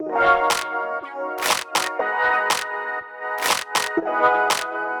Hi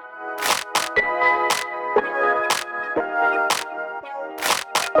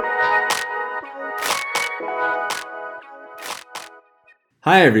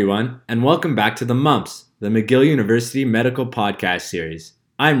everyone, and welcome back to The Mumps, the McGill University Medical Podcast Series.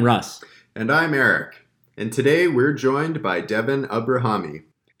 I'm Russ. And I'm Eric. And today we're joined by Devin Abrahami.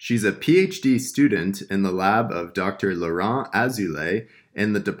 She's a PhD student in the lab of Dr. Laurent Azoulay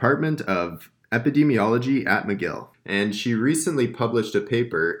in the Department of Epidemiology at McGill. And she recently published a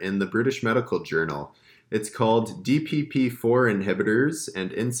paper in the British Medical Journal. It's called DPP-4 Inhibitors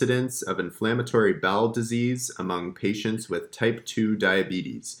and Incidence of Inflammatory Bowel Disease Among Patients with Type 2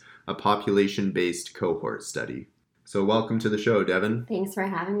 Diabetes, a population-based cohort study. So welcome to the show, Devin. Thanks for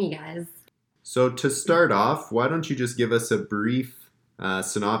having me, guys. So to start off, why don't you just give us a brief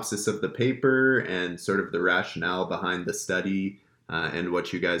synopsis of the paper and sort of the rationale behind the study and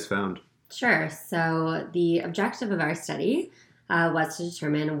what you guys found? Sure. So the objective of our study was to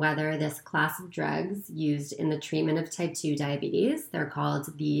determine whether this class of drugs used in the treatment of type 2 diabetes, they're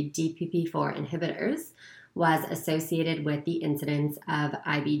called the DPP-4 inhibitors, was associated with the incidence of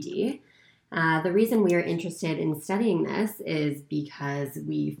IBD. The reason we are interested in studying this is because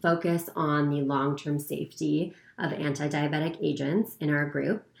we focus on the long-term safety of anti-diabetic agents in our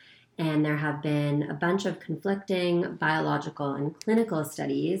group, and there have been a bunch of conflicting biological and clinical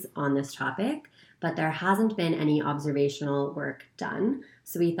studies on this topic, but there hasn't been any observational work done.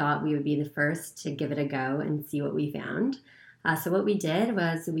 So we thought we would be the first to give it a go and see what we found. So what we did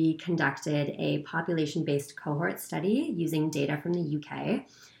was we conducted a population-based cohort study using data from the UK,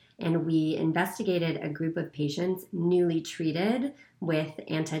 and we investigated a group of patients newly treated with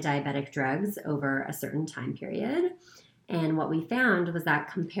anti-diabetic drugs over a certain time period. And what we found was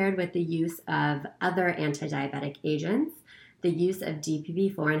that compared with the use of other anti-diabetic agents, the use of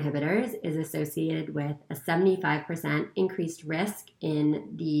DPP-4 inhibitors is associated with a 75% increased risk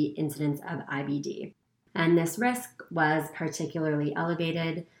in the incidence of IBD. And this risk was particularly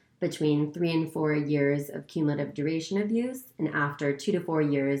elevated between 3 and 4 years of cumulative duration of use and after 2 to 4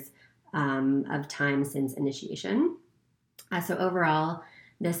 years of time since initiation. So overall,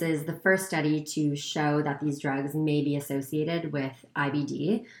 this is the first study to show that these drugs may be associated with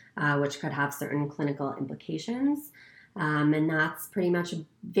IBD, which could have certain clinical implications. And that's pretty much a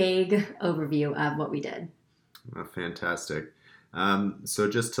vague overview of what we did. Oh, fantastic. So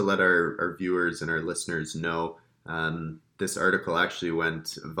just to let our viewers and our listeners know, this article actually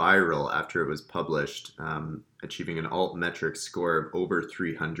went viral after it was published, achieving an Altmetric score of over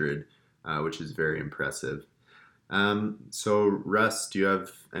 300, which is very impressive. So Russ, do you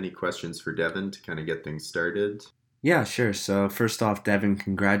have any questions for Devin to kind of get things started? Yeah, sure. So first off, Devin,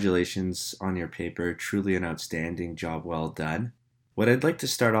 congratulations on your paper. Truly an outstanding job, well done. What I'd like to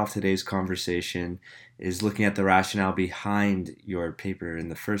start off today's conversation is looking at the rationale behind your paper in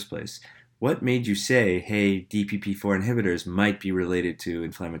the first place. What made you say, hey, DPP-4 inhibitors might be related to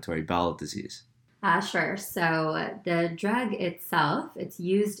inflammatory bowel disease? Sure. So the drug itself, it's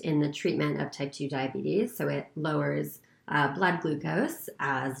used in the treatment of type 2 diabetes. So it lowers blood glucose,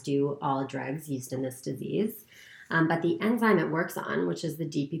 as do all drugs used in this disease. But the enzyme it works on, which is the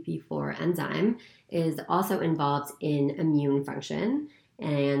DPP-4 enzyme, is also involved in immune function.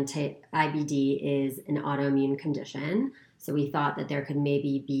 And IBD is an autoimmune condition. So we thought that there could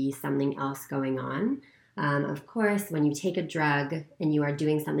maybe be something else going on. Of course, when you take a drug and you are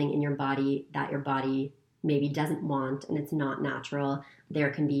doing something in your body that your body maybe doesn't want and it's not natural, there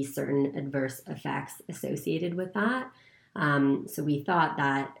can be certain adverse effects associated with that. So we thought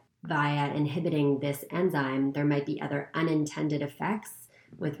that via inhibiting this enzyme, there might be other unintended effects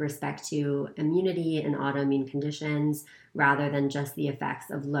with respect to immunity and autoimmune conditions, rather than just the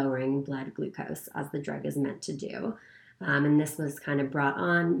effects of lowering blood glucose, as the drug is meant to do. And this was kind of brought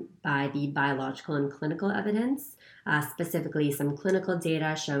on by the biological and clinical evidence, specifically some clinical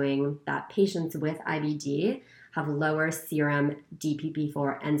data showing that patients with IBD have lower serum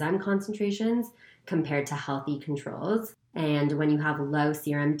DPP-4 enzyme concentrations compared to healthy controls. And when you have low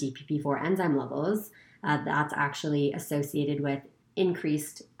serum DPP-4 enzyme levels, that's actually associated with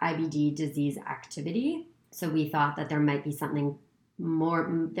increased IBD disease activity. So we thought that there might be more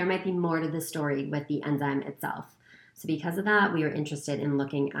to the story with the enzyme itself. So because of that, we were interested in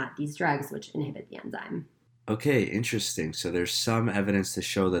looking at these drugs which inhibit the enzyme. Okay, interesting. So there's some evidence to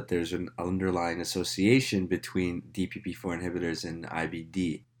show that there's an underlying association between DPP-4 inhibitors and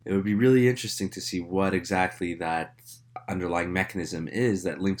IBD. It would be really interesting to see what exactly that underlying mechanism is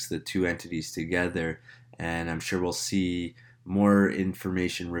that links the two entities together, and I'm sure we'll see more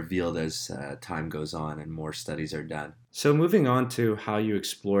information revealed as time goes on and more studies are done. So moving on to how you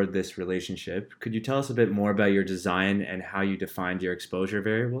explored this relationship, could you tell us a bit more about your design and how you defined your exposure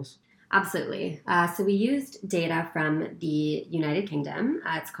variables? Absolutely. So we used data from the United Kingdom.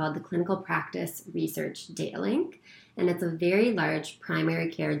 It's called the Clinical Practice Research Data Link, and it's a very large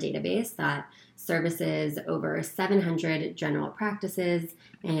primary care database that services over 700 general practices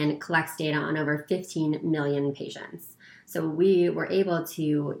and collects data on over 15 million patients. So we were able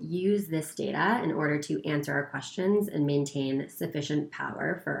to use this data in order to answer our questions and maintain sufficient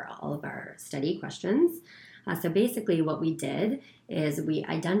power for all of our study questions. So basically what we did is we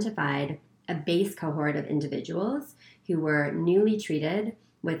identified a base cohort of individuals who were newly treated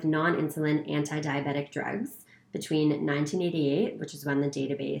with non-insulin anti-diabetic drugs between 1988, which is when the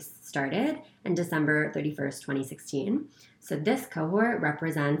database started, and December 31st, 2016. So this cohort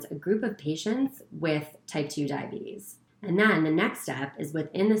represents a group of patients with type 2 diabetes. And then the next step is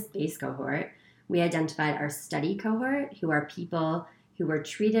within this base cohort, we identified our study cohort, who are people who were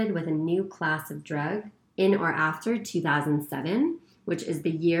treated with a new class of drug in or after 2007, which is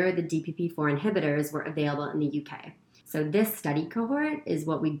the year the DPP-4 inhibitors were available in the UK. So this study cohort is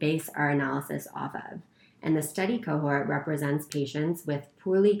what we base our analysis off of. And the study cohort represents patients with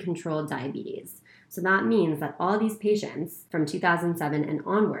poorly controlled diabetes. So that means that all these patients from 2007 and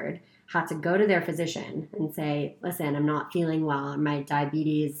onward had to go to their physician and say, listen, I'm not feeling well, my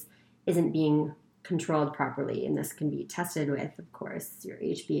diabetes isn't being controlled properly. And this can be tested with, of course, your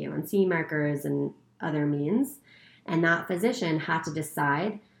HbA1c markers and other means. And that physician had to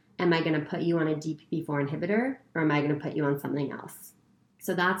decide, am I going to put you on a DPP-4 inhibitor or am I going to put you on something else?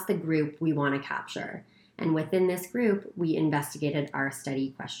 So that's the group we want to capture. And within this group, we investigated our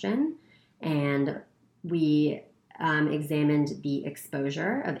study question and we examined the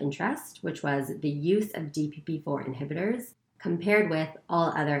exposure of interest, which was the use of DPP-4 inhibitors compared with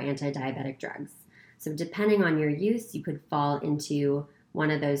all other anti-diabetic drugs. So depending on your use, you could fall into one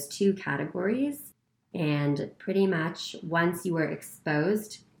of those two categories. And pretty much once you were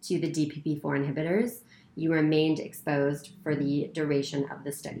exposed to the DPP-4 inhibitors, you remained exposed for the duration of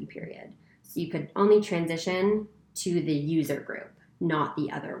the study period. So you could only transition to the user group, not the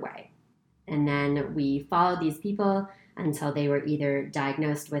other way. And then we followed these people until they were either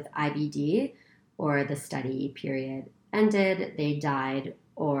diagnosed with IBD or the study period ended, they died,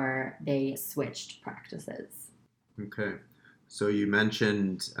 or they switched practices. Okay. So you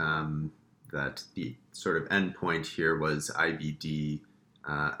mentioned that the sort of endpoint here was IBD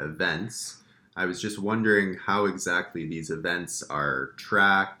events. I was just wondering how exactly these events are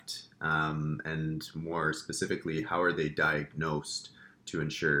tracked, and more specifically, how are they diagnosed to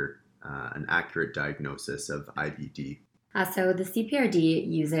ensure an accurate diagnosis of IBD? So the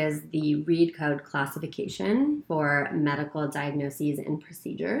CPRD uses the read code classification for medical diagnoses and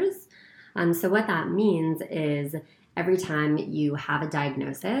procedures. So what that means is every time you have a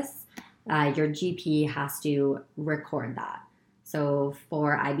diagnosis, your GP has to record that. So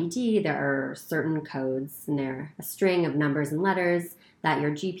for IBD, there are certain codes, and they're a string of numbers and letters that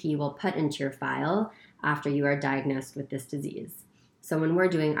your GP will put into your file after you are diagnosed with this disease. So when we're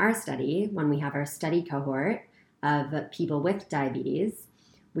doing our study, when we have our study cohort of people with diabetes,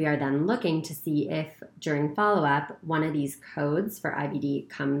 we are then looking to see if during follow-up, one of these codes for IBD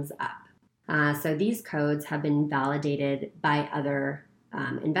comes up. So these codes have been validated by other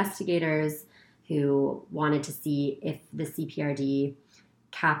investigators who wanted to see if the CPRD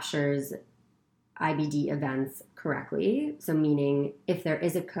captures IBD events correctly. So meaning if there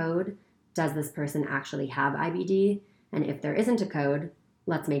is a code, does this person actually have IBD? And if there isn't a code,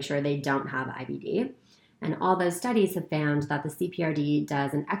 let's make sure they don't have IBD. And all those studies have found that the CPRD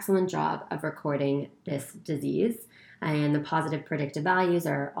does an excellent job of recording this disease, and the positive predictive values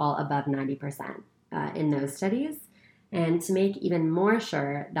are all above 90% in those studies. And to make even more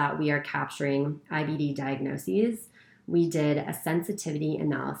sure that we are capturing IBD diagnoses, we did a sensitivity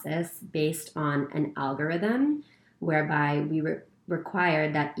analysis based on an algorithm whereby we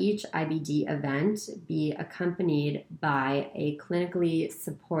required that each IBD event be accompanied by a clinically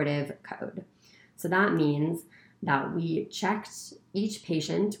supportive code. So that means that we checked each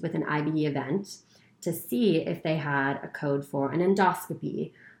patient with an IBD event to see if they had a code for an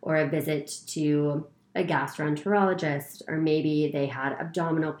endoscopy or a visit to a gastroenterologist, or maybe they had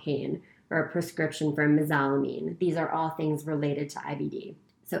abdominal pain or a prescription for mesalamine. These are all things related to IBD.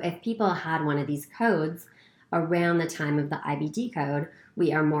 So if people had one of these codes around the time of the IBD code,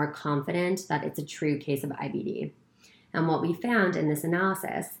 we are more confident that it's a true case of IBD. And what we found in this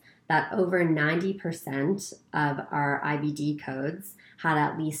analysis, that over 90% of our IBD codes had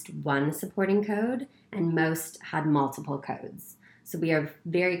at least one supporting code, and most had multiple codes. So we are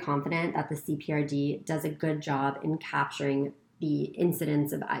very confident that the CPRD does a good job in capturing the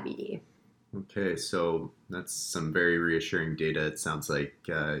incidence of IBD. Okay, so that's some very reassuring data. It sounds like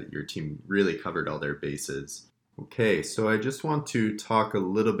your team really covered all their bases. Okay, so I just want to talk a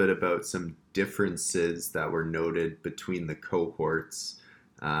little bit about some differences that were noted between the cohorts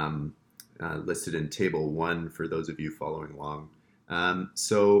listed in Table 1 for those of you following along.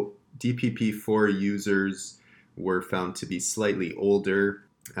 So DPP-4 users were found to be slightly older,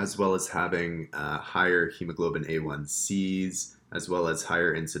 as well as having higher hemoglobin A1Cs, as well as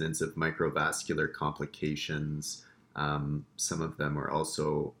higher incidence of microvascular complications. Some of them were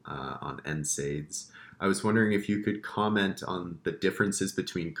also on NSAIDs. I was wondering if you could comment on the differences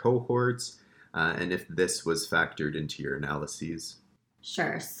between cohorts and if this was factored into your analyses.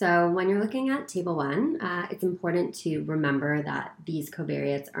 Sure. So when you're looking at Table 1, it's important to remember that these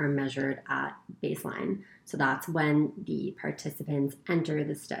covariates are measured at baseline. So that's when the participants enter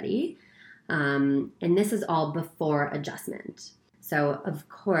the study. And this is all before adjustment. So, of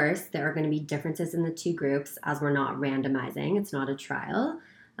course, there are going to be differences in the two groups as we're not randomizing. It's not a trial.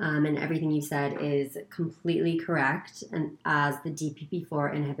 And everything you said is completely correct. And as the DPP-4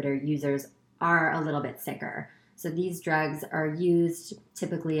 inhibitor users are a little bit sicker. So these drugs are used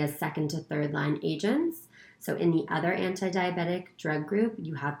typically as second to third line agents. So in the other anti-diabetic drug group,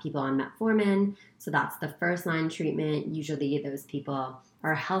 you have people on metformin. So that's the first line treatment. Usually those people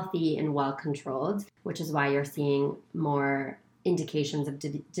are healthy and well controlled, which is why you're seeing more indications of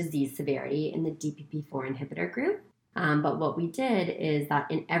disease severity in the DPP-4 inhibitor group. But what we did is that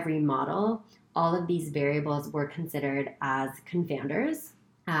in every model, all of these variables were considered as confounders.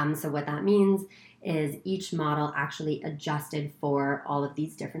 So what that means is each model actually adjusted for all of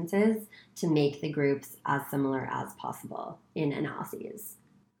these differences to make the groups as similar as possible in analyses.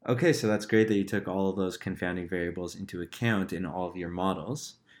 Okay, so that's great that you took all of those confounding variables into account in all of your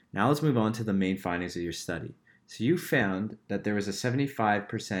models. Now let's move on to the main findings of your study. So you found that there was a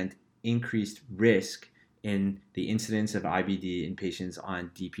 75% increased risk in the incidence of IBD in patients on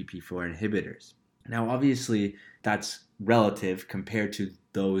DPP-4 inhibitors. Now, obviously, that's relative compared to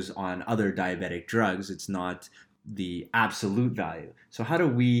those on other diabetic drugs. It's not the absolute value. So how do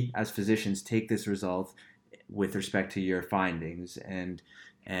we as physicians take this result with respect to your findings, and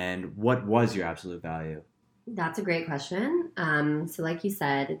what was your absolute value? That's a great question. So like you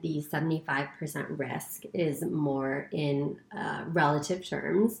said, the 75% risk is more in relative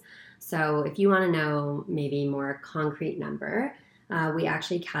terms. So if you want to know maybe more concrete number, we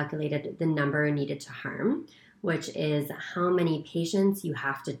actually calculated the number needed to harm, which is how many patients you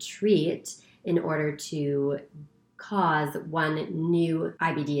have to treat in order to cause one new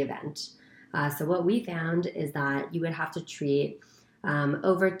IBD event. So what we found is that you would have to treat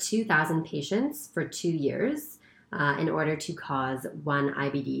over 2,000 patients for 2 years in order to cause one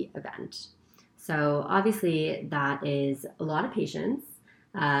IBD event. So obviously that is a lot of patients.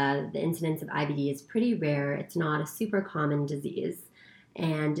 The incidence of IBD is pretty rare. It's not a super common disease.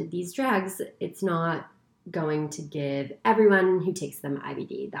 And these drugs, it's not going to give everyone who takes them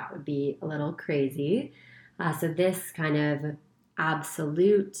IBD. That would be a little crazy. So this kind of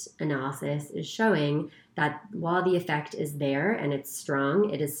absolute analysis is showing that while the effect is there and it's strong,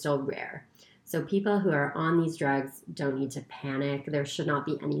 it is still rare. So people who are on these drugs don't need to panic. There should not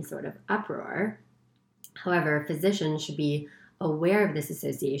be any sort of uproar. However, physicians should be aware of this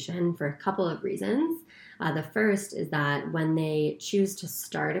association for a couple of reasons. The first is that when they choose to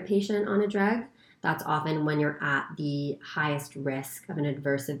start a patient on a drug, that's often when you're at the highest risk of an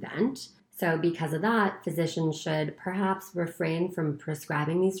adverse event. So because of that, physicians should perhaps refrain from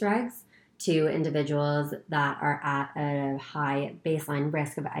prescribing these drugs to individuals that are at a high baseline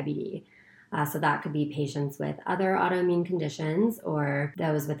risk of IBD. So that could be patients with other autoimmune conditions or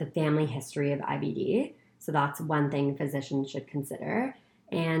those with a family history of IBD. So that's one thing physicians should consider.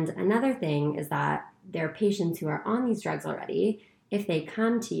 And another thing is that there are patients who are on these drugs already. If they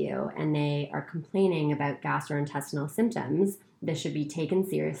come to you and they are complaining about gastrointestinal symptoms, this should be taken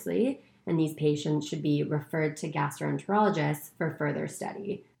seriously, and these patients should be referred to gastroenterologists for further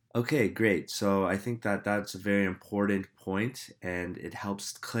study. Okay, great. So I think that that's a very important point, and it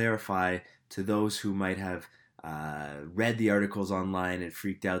helps clarify to those who might have read the articles online and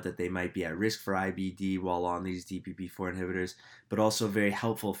freaked out that they might be at risk for IBD while on these DPP-4 inhibitors, but also very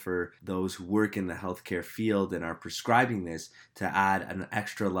helpful for those who work in the healthcare field and are prescribing this to add an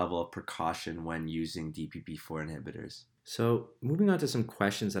extra level of precaution when using DPP-4 inhibitors. So moving on to some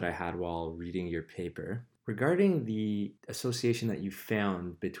questions that I had while reading your paper. Regarding the association that you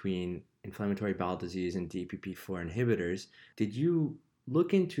found between inflammatory bowel disease and DPP-4 inhibitors, did you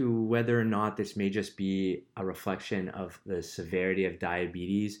look into whether or not this may just be a reflection of the severity of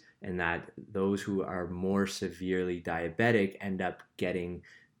diabetes and that those who are more severely diabetic end up getting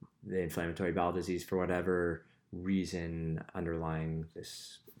the inflammatory bowel disease for whatever reason underlying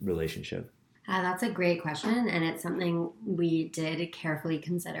this relationship? That's a great question, and it's something we did carefully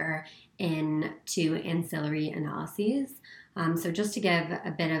consider in two ancillary analyses. So just to give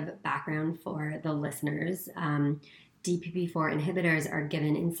a bit of background for the listeners, DPP-4 inhibitors are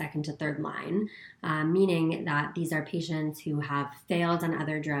given in second to third line, meaning that these are patients who have failed on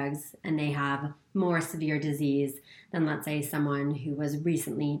other drugs and they have more severe disease than, let's say, someone who was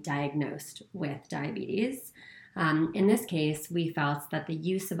recently diagnosed with diabetes. In this case, we felt that the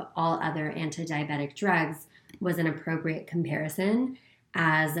use of all other anti-diabetic drugs was an appropriate comparison,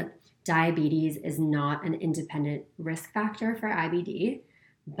 as diabetes is not an independent risk factor for IBD.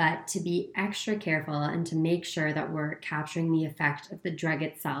 But to be extra careful and to make sure that we're capturing the effect of the drug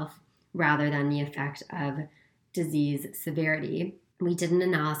itself rather than the effect of disease severity, we did an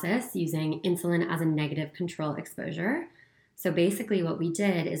analysis using insulin as a negative control exposure. So basically what we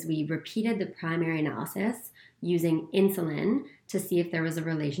did is we repeated the primary analysis using insulin to see if there was a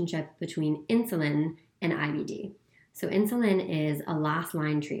relationship between insulin and IBD. So insulin is a last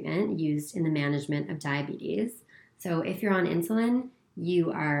line treatment used in the management of diabetes. So if you're on insulin,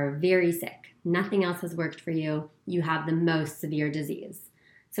 you are very sick. Nothing else has worked for you. You have the most severe disease.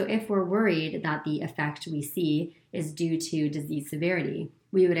 So if we're worried that the effect we see is due to disease severity,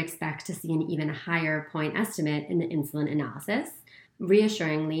 we would expect to see an even higher point estimate in the insulin analysis.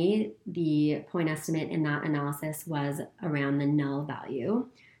 Reassuringly, the point estimate in that analysis was around the null value.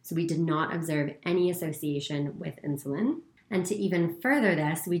 So we did not observe any association with insulin. And to even further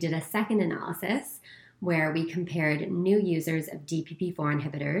this, we did a second analysis where we compared new users of DPP-4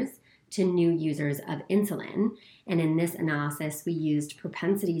 inhibitors to new users of insulin. And in this analysis, we used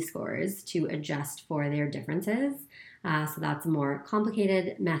propensity scores to adjust for their differences. So that's a more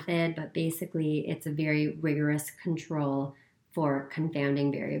complicated method, but basically it's a very rigorous control for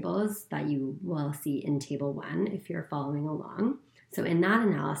confounding variables that you will see in Table 1 if you're following along. So in that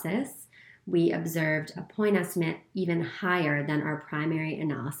analysis, we observed a point estimate even higher than our primary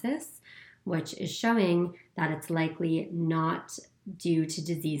analysis, which is showing that it's likely not due to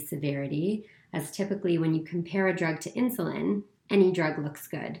disease severity, as typically when you compare a drug to insulin, any drug looks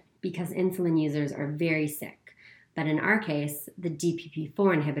good because insulin users are very sick. But in our case, the DPP-4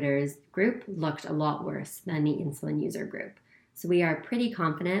 inhibitors group looked a lot worse than the insulin user group. So we are pretty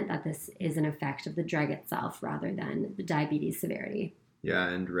confident that this is an effect of the drug itself rather than the diabetes severity. Yeah,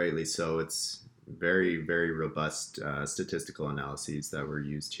 and rightly so. It's very, very robust statistical analyses that were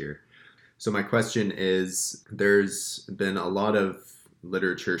used here. So my question is, there's been a lot of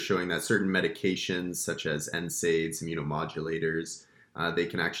literature showing that certain medications such as NSAIDs, immunomodulators, they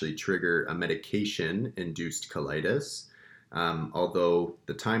can actually trigger a medication-induced colitis, although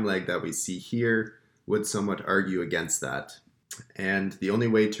the time lag that we see here would somewhat argue against that. And the only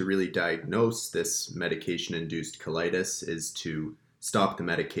way to really diagnose this medication-induced colitis is to stop the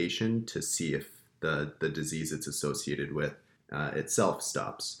medication to see if the disease it's associated with itself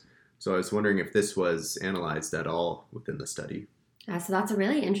stops. So I was wondering if this was analyzed at all within the study. So that's a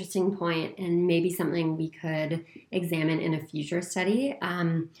really interesting point and maybe something we could examine in a future study.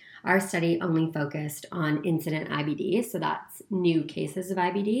 Our study only focused on incident IBD, so that's new cases of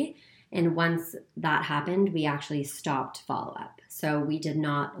IBD. And once that happened, we actually stopped follow-up. So we did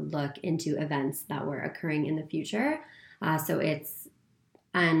not look into events that were occurring in the future. So it's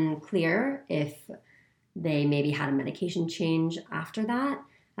unclear if they maybe had a medication change after that.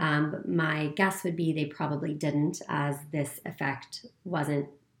 But my guess would be they probably didn't, as this effect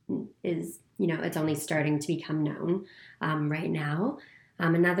it's only starting to become known right now.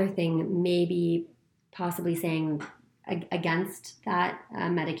 Another thing, maybe possibly saying against that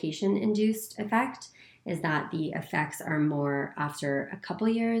medication-induced effect, is that the effects are more after a couple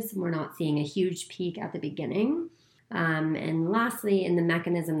years. We're not seeing a huge peak at the beginning. And lastly, in the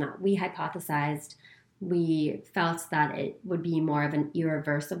mechanism that we hypothesized, we felt that it would be more of an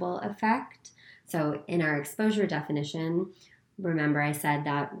irreversible effect. So in our exposure definition, remember I said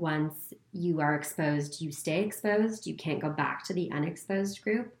that once you are exposed, you stay exposed. You can't go back to the unexposed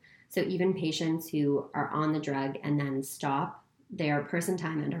group. So even patients who are on the drug and then stop, their person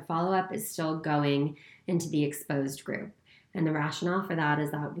time under follow-up is still going into the exposed group. And the rationale for that is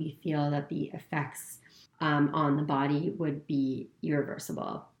that we feel that the effects on the body would be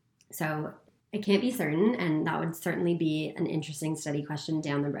irreversible. So I can't be certain, and that would certainly be an interesting study question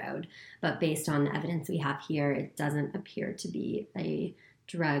down the road. But based on the evidence we have here, it doesn't appear to be a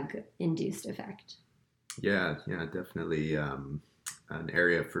drug-induced effect. Yeah, definitely an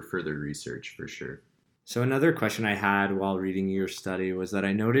area for further research for sure. So another question I had while reading your study was that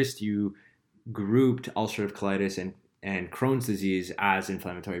I noticed you grouped ulcerative colitis and Crohn's disease as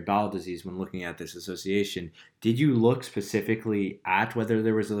inflammatory bowel disease when looking at this association. Did you look specifically at whether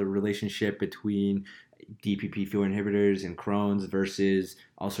there was a relationship between DPP-4 inhibitors and Crohn's versus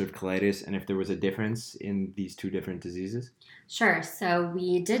ulcerative colitis, and if there was a difference in these two different diseases? Sure. So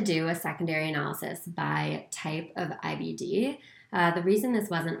we did do a secondary analysis by type of IBD. The reason this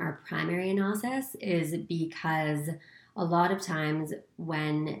wasn't our primary analysis is because a lot of times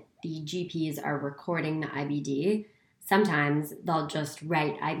when the GPs are recording the IBD, sometimes they'll just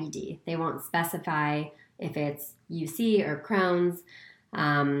write IBD. They won't specify if it's UC or Crohn's,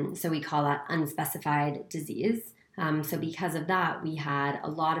 so we call that unspecified disease. So because of that, we had a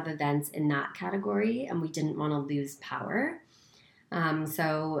lot of events in that category, and we didn't want to lose power.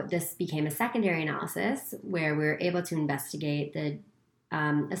 So this became a secondary analysis where we were able to investigate the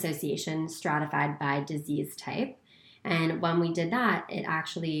association stratified by disease type. And when we did that, it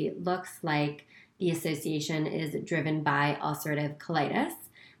actually looks like the association is driven by ulcerative colitis.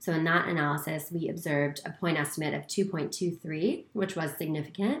 So in that analysis, we observed a point estimate of 2.23, which was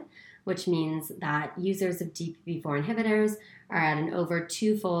significant, which means that users of DPP-4 inhibitors are at an over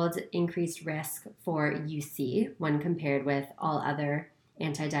twofold increased risk for UC when compared with all other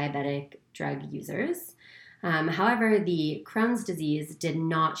anti-diabetic drug users. However, the Crohn's disease did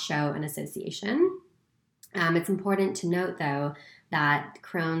not show an association. It's important to note, though, that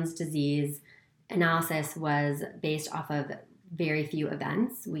Crohn's disease analysis was based off of very few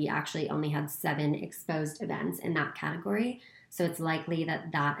events. We actually only had 7 exposed events in that category, so it's likely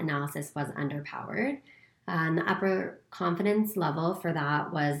that that analysis was underpowered. The upper confidence level for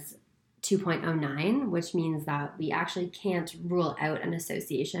that was 2.09, which means that we actually can't rule out an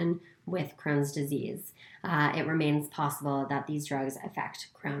association with Crohn's disease. It remains possible that these drugs affect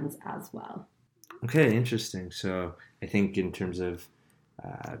Crohn's as well. Okay, interesting. So I think in terms of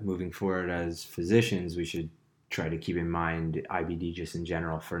moving forward as physicians, we should try to keep in mind IBD just in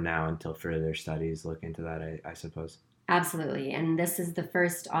general for now until further studies look into that, I suppose. Absolutely. And this is the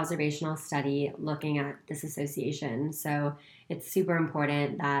first observational study looking at this association. So it's super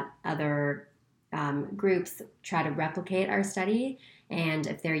important that other groups try to replicate our study. And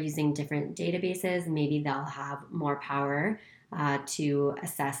if they're using different databases, maybe they'll have more power to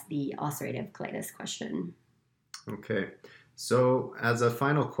assess the ulcerative colitis question. Okay. So as a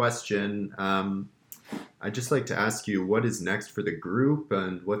final question, I'd just like to ask you, what is next for the group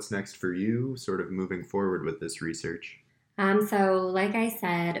and what's next for you sort of moving forward with this research? So like I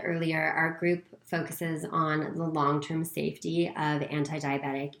said earlier, our group focuses on the long-term safety of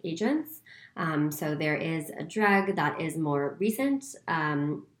anti-diabetic agents. So there is a drug that is more recent.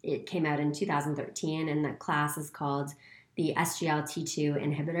 It came out in 2013, and the class is called the SGLT2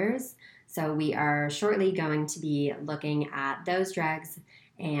 inhibitors. So we are shortly going to be looking at those drugs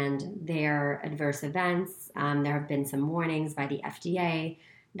and their adverse events. There have been some warnings by the FDA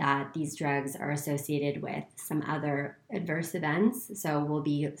that these drugs are associated with some other adverse events. So we'll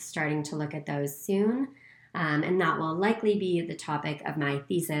be starting to look at those soon. And that will likely be the topic of my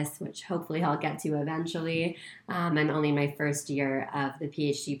thesis, which hopefully I'll get to eventually. I'm only in my first year of the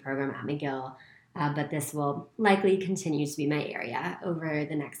PhD program at McGill, but this will likely continue to be my area over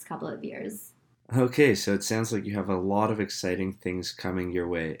the next couple of years. Okay, so it sounds like you have a lot of exciting things coming your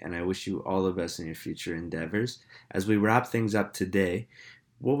way, and I wish you all the best in your future endeavors. As we wrap things up today,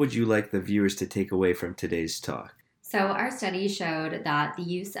 what would you like the viewers to take away from today's talk? So our study showed that the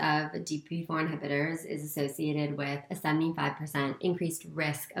use of DPP-4 inhibitors is associated with a 75% increased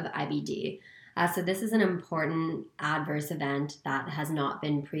risk of IBD. So this is an important adverse event that has not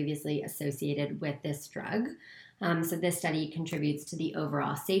been previously associated with this drug. So this study contributes to the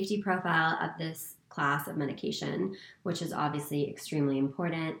overall safety profile of this class of medication, which is obviously extremely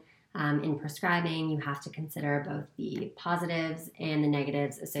important. In prescribing, you have to consider both the positives and the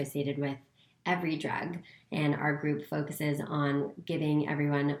negatives associated with every drug, and our group focuses on giving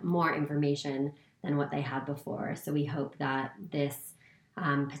everyone more information than what they had before. So we hope that this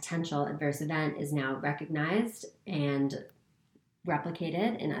potential adverse event is now recognized and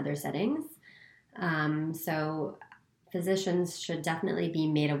replicated in other settings. So physicians should definitely be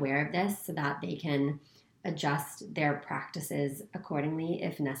made aware of this so that they can adjust their practices accordingly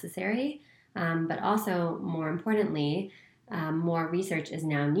if necessary. But also, more importantly, more research is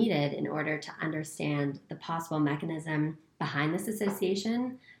now needed in order to understand the possible mechanism behind this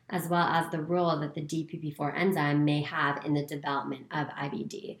association as well as the role that the DPP-4 enzyme may have in the development of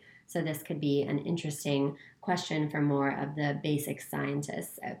IBD. So this could be an interesting question for more of the basic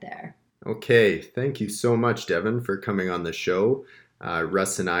scientists out there. Okay, thank you so much, Devin, for coming on the show.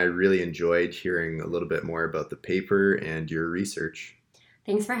 Russ and I really enjoyed hearing a little bit more about the paper and your research.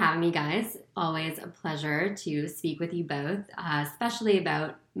 Thanks for having me, guys. Always a pleasure to speak with you both, especially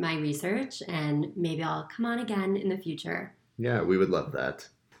about my research, and maybe I'll come on again in the future. Yeah, we would love that.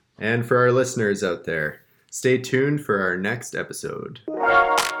 And for our listeners out there, stay tuned for our next episode.